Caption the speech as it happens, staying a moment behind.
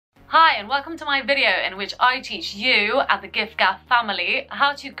Hi and welcome to my video in which I teach you and the giffgaff family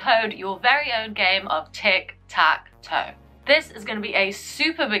how to code your very own game of tic-tac-toe. This is going to be a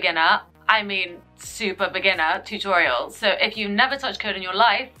super beginner tutorial, so if you've never touched code in your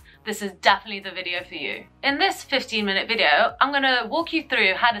life, this is definitely the video for you. In this 15-minute video, I'm going to walk you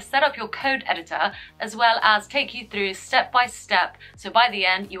through how to set up your code editor as well as take you through step by step, so by the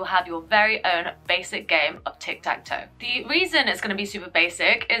end you will have your very own basic game of tic-tac-toe. The reason it's going to be super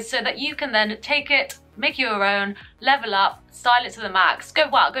basic is so that you can then take it, make it your own, level up, style it to the max, go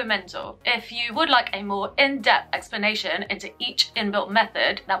wild, go mental. If you would like a more in-depth explanation into each inbuilt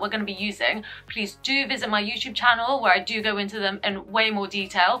method that we're going to be using, please do visit my YouTube channel where I do go into them in way more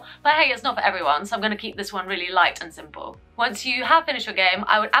detail. But hey, it's not for everyone, so I'm going to keep this one really light and simple. Once you have finished your game,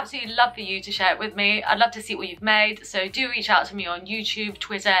 I would absolutely love for you to share it with me. I'd love to see what you've made, so do reach out to me on YouTube,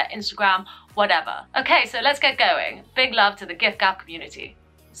 Twitter, Instagram, whatever. Okay, so let's get going. Big love to the giffgaff community.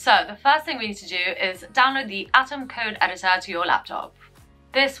 So the first thing we need to do is download the Atom code editor to your laptop.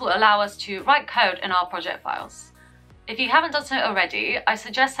 This will allow us to write code in our project files. If you haven't done so already, I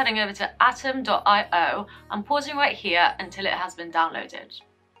suggest heading over to atom.io and pausing right here until it has been downloaded.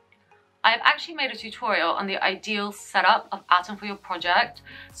 I have actually made a tutorial on the ideal setup of Atom for your project,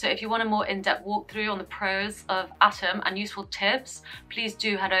 so if you want a more in-depth walkthrough on the pros of Atom and useful tips, please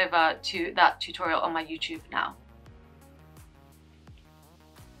do head over to that tutorial on my YouTube now.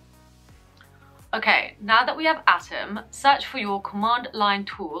 Okay, now that we have Atom, search for your command line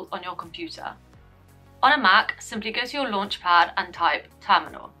tool on your computer. On a Mac, simply go to your launchpad and type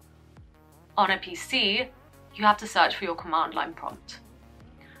terminal. On a PC, you have to search for your command line prompt.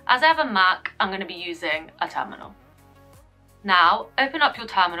 As I have a Mac, I'm going to be using a terminal. Now, open up your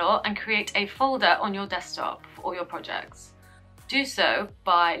terminal and create a folder on your desktop for all your projects. Do so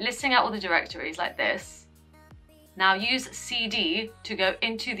by listing out all the directories like this. Now use CD to go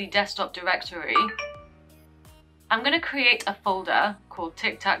into the desktop directory. I'm going to create a folder called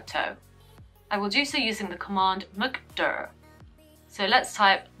tic-tac-toe. I will do so using the command mkdir. So let's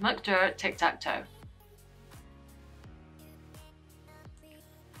type mkdir tic-tac-toe.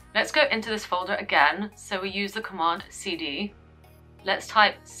 Let's go into this folder again, so we use the command cd. Let's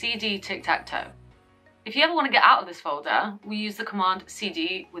type cd tic-tac-toe. If you ever want to get out of this folder, we use the command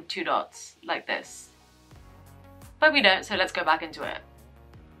cd with 2 dots, like this. But we don't, so let's go back into it.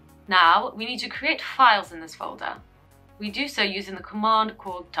 Now, we need to create files in this folder. We do so using the command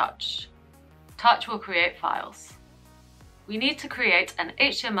called touch. Touch will create files. We need to create an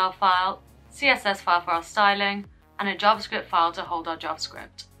HTML file, CSS file for our styling, and a JavaScript file to hold our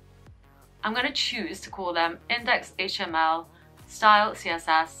JavaScript. I'm going to choose to call them index.html, style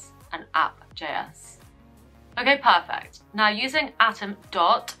CSS, and app.js. Okay, perfect. Now using atom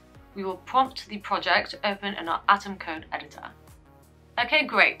dot, we will prompt the project to open in our Atom code editor. Okay,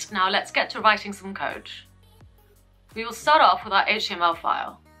 great. Now let's get to writing some code. We will start off with our HTML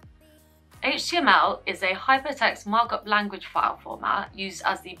file. HTML is a hypertext markup language file format used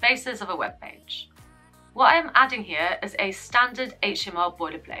as the basis of a web page. What I am adding here is a standard HTML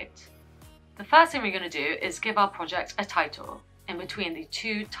boilerplate. The first thing we're going to do is give our project a title in between the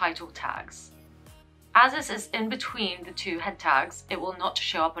 2 title tags. As this is in between the 2 head tags, it will not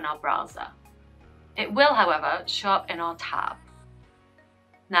show up in our browser. It will, however, show up in our tab.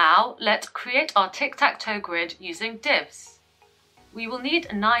 Now, let's create our tic-tac-toe grid using divs. We will need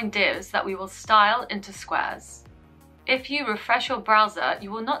 9 divs that we will style into squares. If you refresh your browser,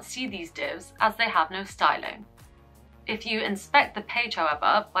 you will not see these divs as they have no styling. If you inspect the page,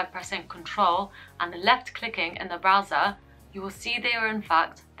 however, by pressing Ctrl and left-clicking in the browser, you will see they are in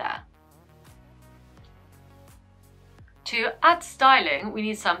fact there. To add styling, we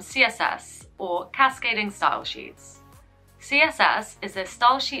need some CSS, or cascading style sheets. CSS is a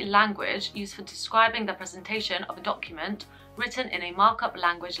style sheet language used for describing the presentation of a document written in a markup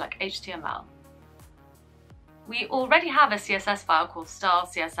language like HTML. We already have a CSS file called style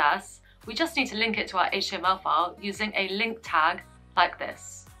CSS. We just need to link it to our HTML file using a link tag like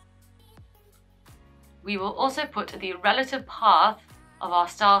this. We will also put the relative path of our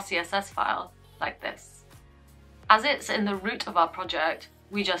style CSS file like this. As it's in the root of our project,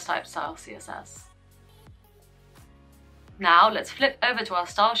 we just type style CSS. Now let's flip over to our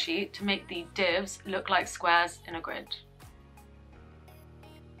style sheet to make the divs look like squares in a grid.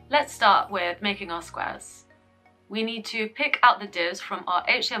 Let's start with making our squares. We need to pick out the divs from our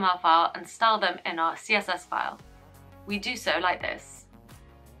HTML file and style them in our CSS file. We do so like this.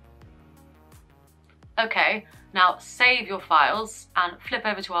 Okay, now save your files and flip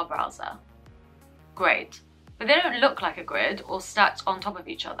over to our browser. Great. But they don't look like a grid or stacked on top of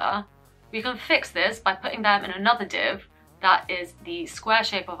each other. We can fix this by putting them in another div that is the square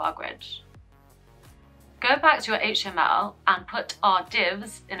shape of our grid. Go back to your HTML and put our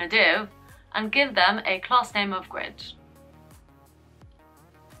divs in a div and give them a class name of grid.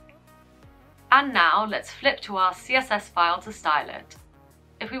 And now let's flip to our CSS file to style it.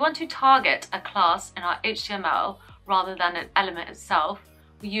 If we want to target a class in our HTML rather than an element itself,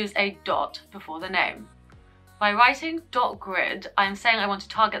 we use a dot before the name. By writing .grid, I am saying I want to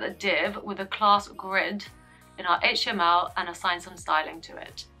target the div with the class grid in our HTML and assign some styling to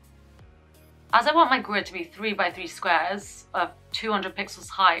it. As I want my grid to be 3 by 3 squares of 200 pixels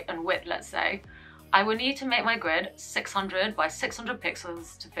height and width, let's say, I will need to make my grid 600 by 600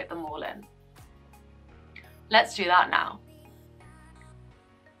 pixels to fit them all in. Let's do that now.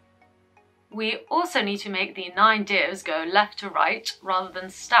 We also need to make the 9 divs go left to right rather than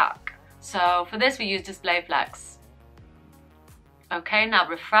stack. So for this we use display flex. Okay, now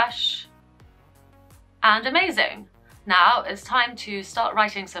refresh. And amazing! Now it's time to start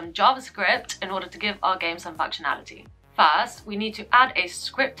writing some JavaScript in order to give our game some functionality. First, we need to add a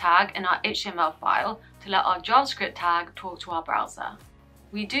script tag in our HTML file to let our JavaScript tag talk to our browser.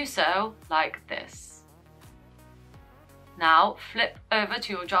 We do so like this. Now flip over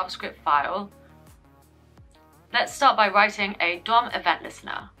to your JavaScript file. Let's start by writing a DOM event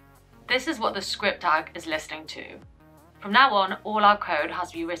listener. This is what the script tag is listening to. From now on, all our code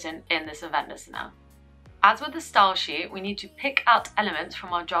has to be written in this event listener. As with the style sheet, we need to pick out elements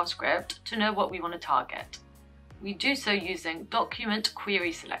from our JavaScript to know what we want to target. We do so using document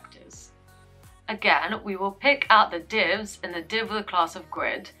query selectors. Again, we will pick out the divs in the div with the class of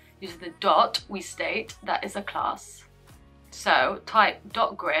grid. Using the dot, we state that is a class. So type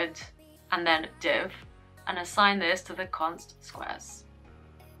 .grid and then div and assign this to the const squares.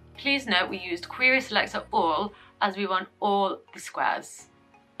 Please note we used query selector all as we want all the squares.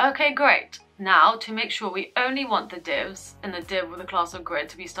 Okay, great. Now, to make sure we only want the divs in the div with the class of grid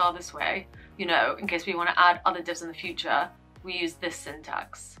to be styled this way, you know, in case we want to add other divs in the future, we use this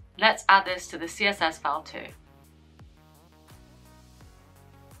syntax. Let's add this to the CSS file too.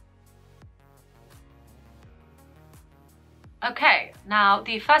 Okay, now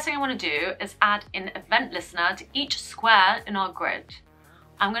the first thing I want to do is add an event listener to each square in our grid.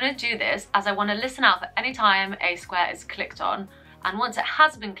 I'm going to do this as I want to listen out for any time a square is clicked on, and once it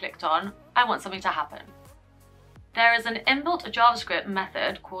has been clicked on, I want something to happen. There is an inbuilt JavaScript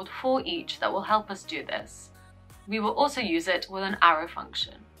method called forEach that will help us do this. We will also use it with an arrow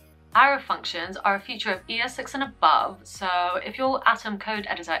function. Arrow functions are a feature of ES6 and above, so if your Atom code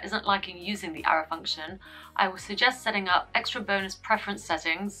editor isn't liking using the arrow function, I will suggest setting up extra bonus preference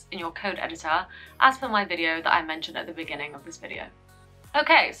settings in your code editor as per my video that I mentioned at the beginning of this video.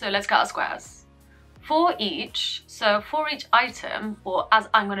 Okay, so let's get our squares. For each item, or as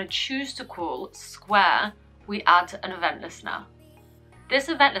I'm going to choose to call square, we add an event listener. This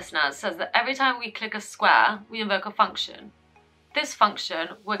event listener says that every time we click a square, we invoke a function. This function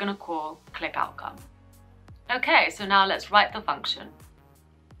we're going to call clickOutcome. Okay, so now let's write the function.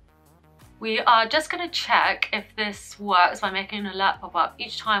 We are just going to check if this works by making an alert pop up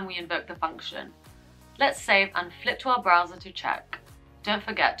each time we invoke the function. Let's save and flip to our browser to check. Don't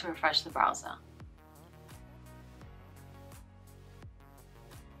forget to refresh the browser.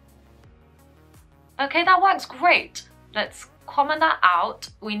 Okay, that works great. Let's comment that out.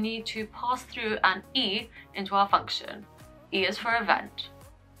 We need to pass through an E into our function. E is for event.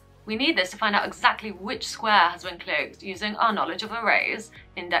 We need this to find out exactly which square has been clicked using our knowledge of arrays,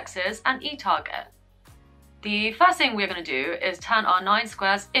 indexes, and eTarget. The first thing we're going to do is turn our 9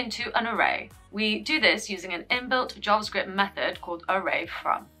 squares into an array. We do this using an inbuilt JavaScript method called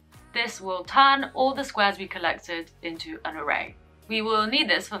arrayFrom. This will turn all the squares we collected into an array. We will need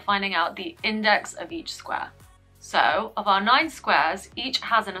this for finding out the index of each square. So, of our 9 squares, each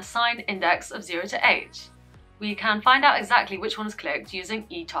has an assigned index of 0 to 8. We can find out exactly which one is clicked using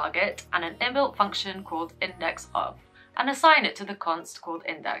eTarget and an inbuilt function called indexOf, and assign it to the const called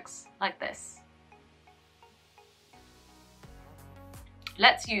index, like this.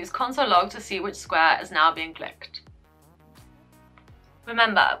 Let's use console log to see which square is now being clicked.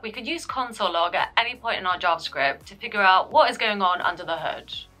 Remember, we could use console log at any point in our JavaScript to figure out what is going on under the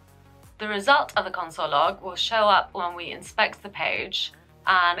hood. The result of the console log will show up when we inspect the page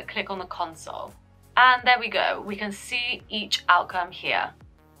and click on the console. And there we go, we can see each outcome here,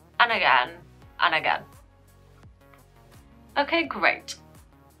 and again, and again. Okay, great.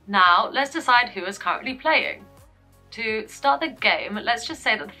 Now let's decide who is currently playing. To start the game, let's just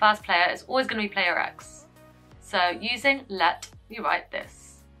say that the first player is always going to be player X. So using let, we write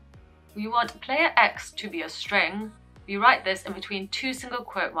this. We want player X to be a string. We write this in between 2 single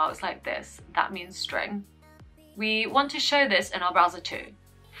quote marks like this. That means string. We want to show this in our browser too.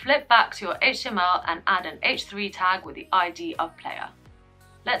 Flip back to your HTML and add an h3 tag with the ID of player.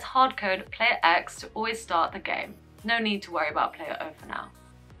 Let's hardcode player X to always start the game. No need to worry about player O for now.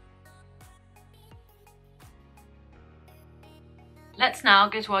 Let's now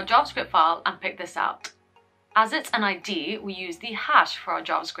go to our JavaScript file and pick this out. As it's an ID, we use the hash for our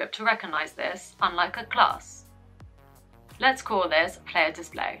JavaScript to recognize this, unlike a class. Let's call this player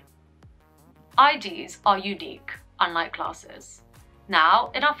display. IDs are unique, unlike classes.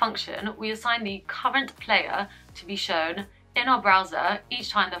 Now, in our function, we assign the current player to be shown in our browser each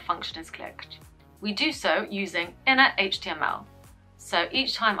time the function is clicked. We do so using inner HTML. So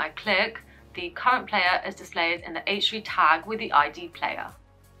each time I click, the current player is displayed in the h3 tag with the ID player.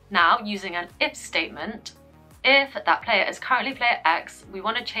 Now, using an if statement, if that player is currently player X, we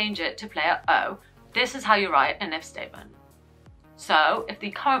want to change it to player O. This is how you write an if statement. So if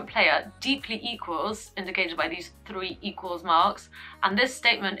the current player deeply equals, indicated by these 3 equals marks, and this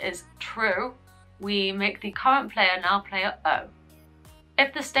statement is true, we make the current player now player O.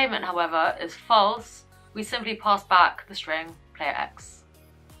 If the statement, however, is false, we simply pass back the string player X.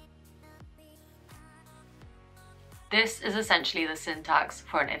 This is essentially the syntax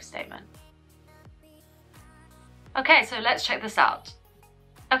for an if statement. Okay, so let's check this out.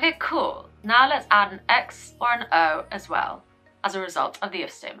 Okay, cool. Now let's add an X or an O as well, as a result of the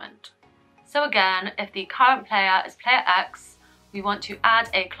if statement. So again, if the current player is player X, we want to add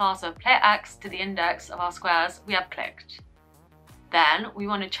a class of player X to the index of our squares we have clicked. Then we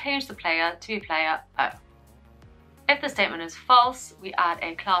want to change the player to be player O. If the statement is false, we add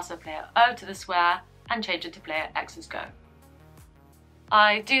a class of player O to the square and change it to player X's go.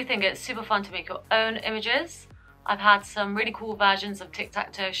 I do think it's super fun to make your own images. I've had some really cool versions of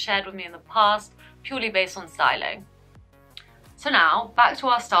tic-tac-toe shared with me in the past, purely based on styling. So now, back to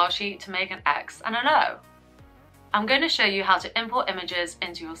our style sheet to make an X and an O. I'm going to show you how to import images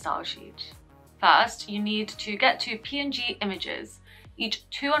into your style sheet. First, you need to get two PNG images, each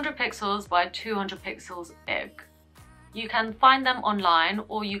 200 pixels by 200 pixels big. You can find them online,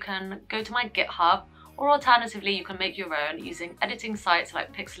 or you can go to my GitHub, or alternatively you can make your own using editing sites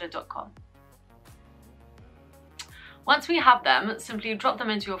like pixlr.com. Once we have them, simply drop them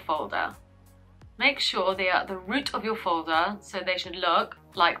into your folder. Make sure they are at the root of your folder, so they should look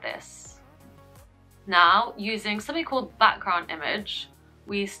like this. Now, using something called background image,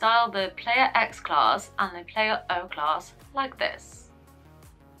 we style the player X class and the player O class like this.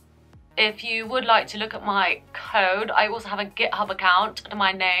 If you would like to look at my code, I also have a GitHub account under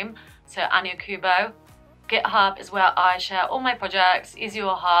my name, so Anya Kubo. GitHub is where I share all my projects, easy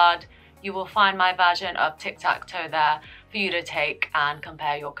or hard. You will find my version of tic-tac-toe there for you to take and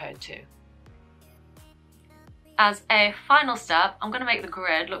compare your code to. As a final step, I'm going to make the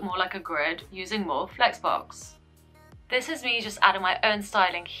grid look more like a grid using more Flexbox. This is me just adding my own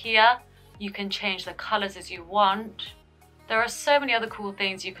styling here. You can change the colors as you want. There are so many other cool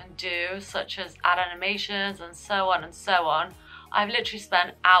things you can do, such as add animations and so on and so on. I've literally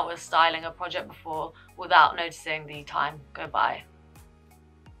spent hours styling a project before without noticing the time go by.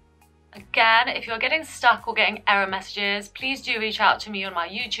 Again, if you're getting stuck or getting error messages, please do reach out to me on my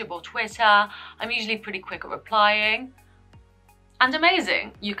YouTube or Twitter. I'm usually pretty quick at replying. And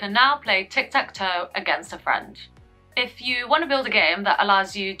amazing, you can now play tic-tac-toe against a friend. If you want to build a game that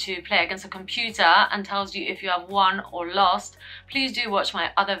allows you to play against a computer and tells you if you have won or lost, please do watch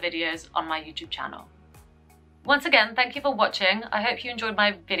my other videos on my YouTube channel. Once again, thank you for watching. I hope you enjoyed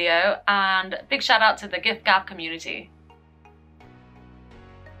my video, and big shout out to the giffgaff community.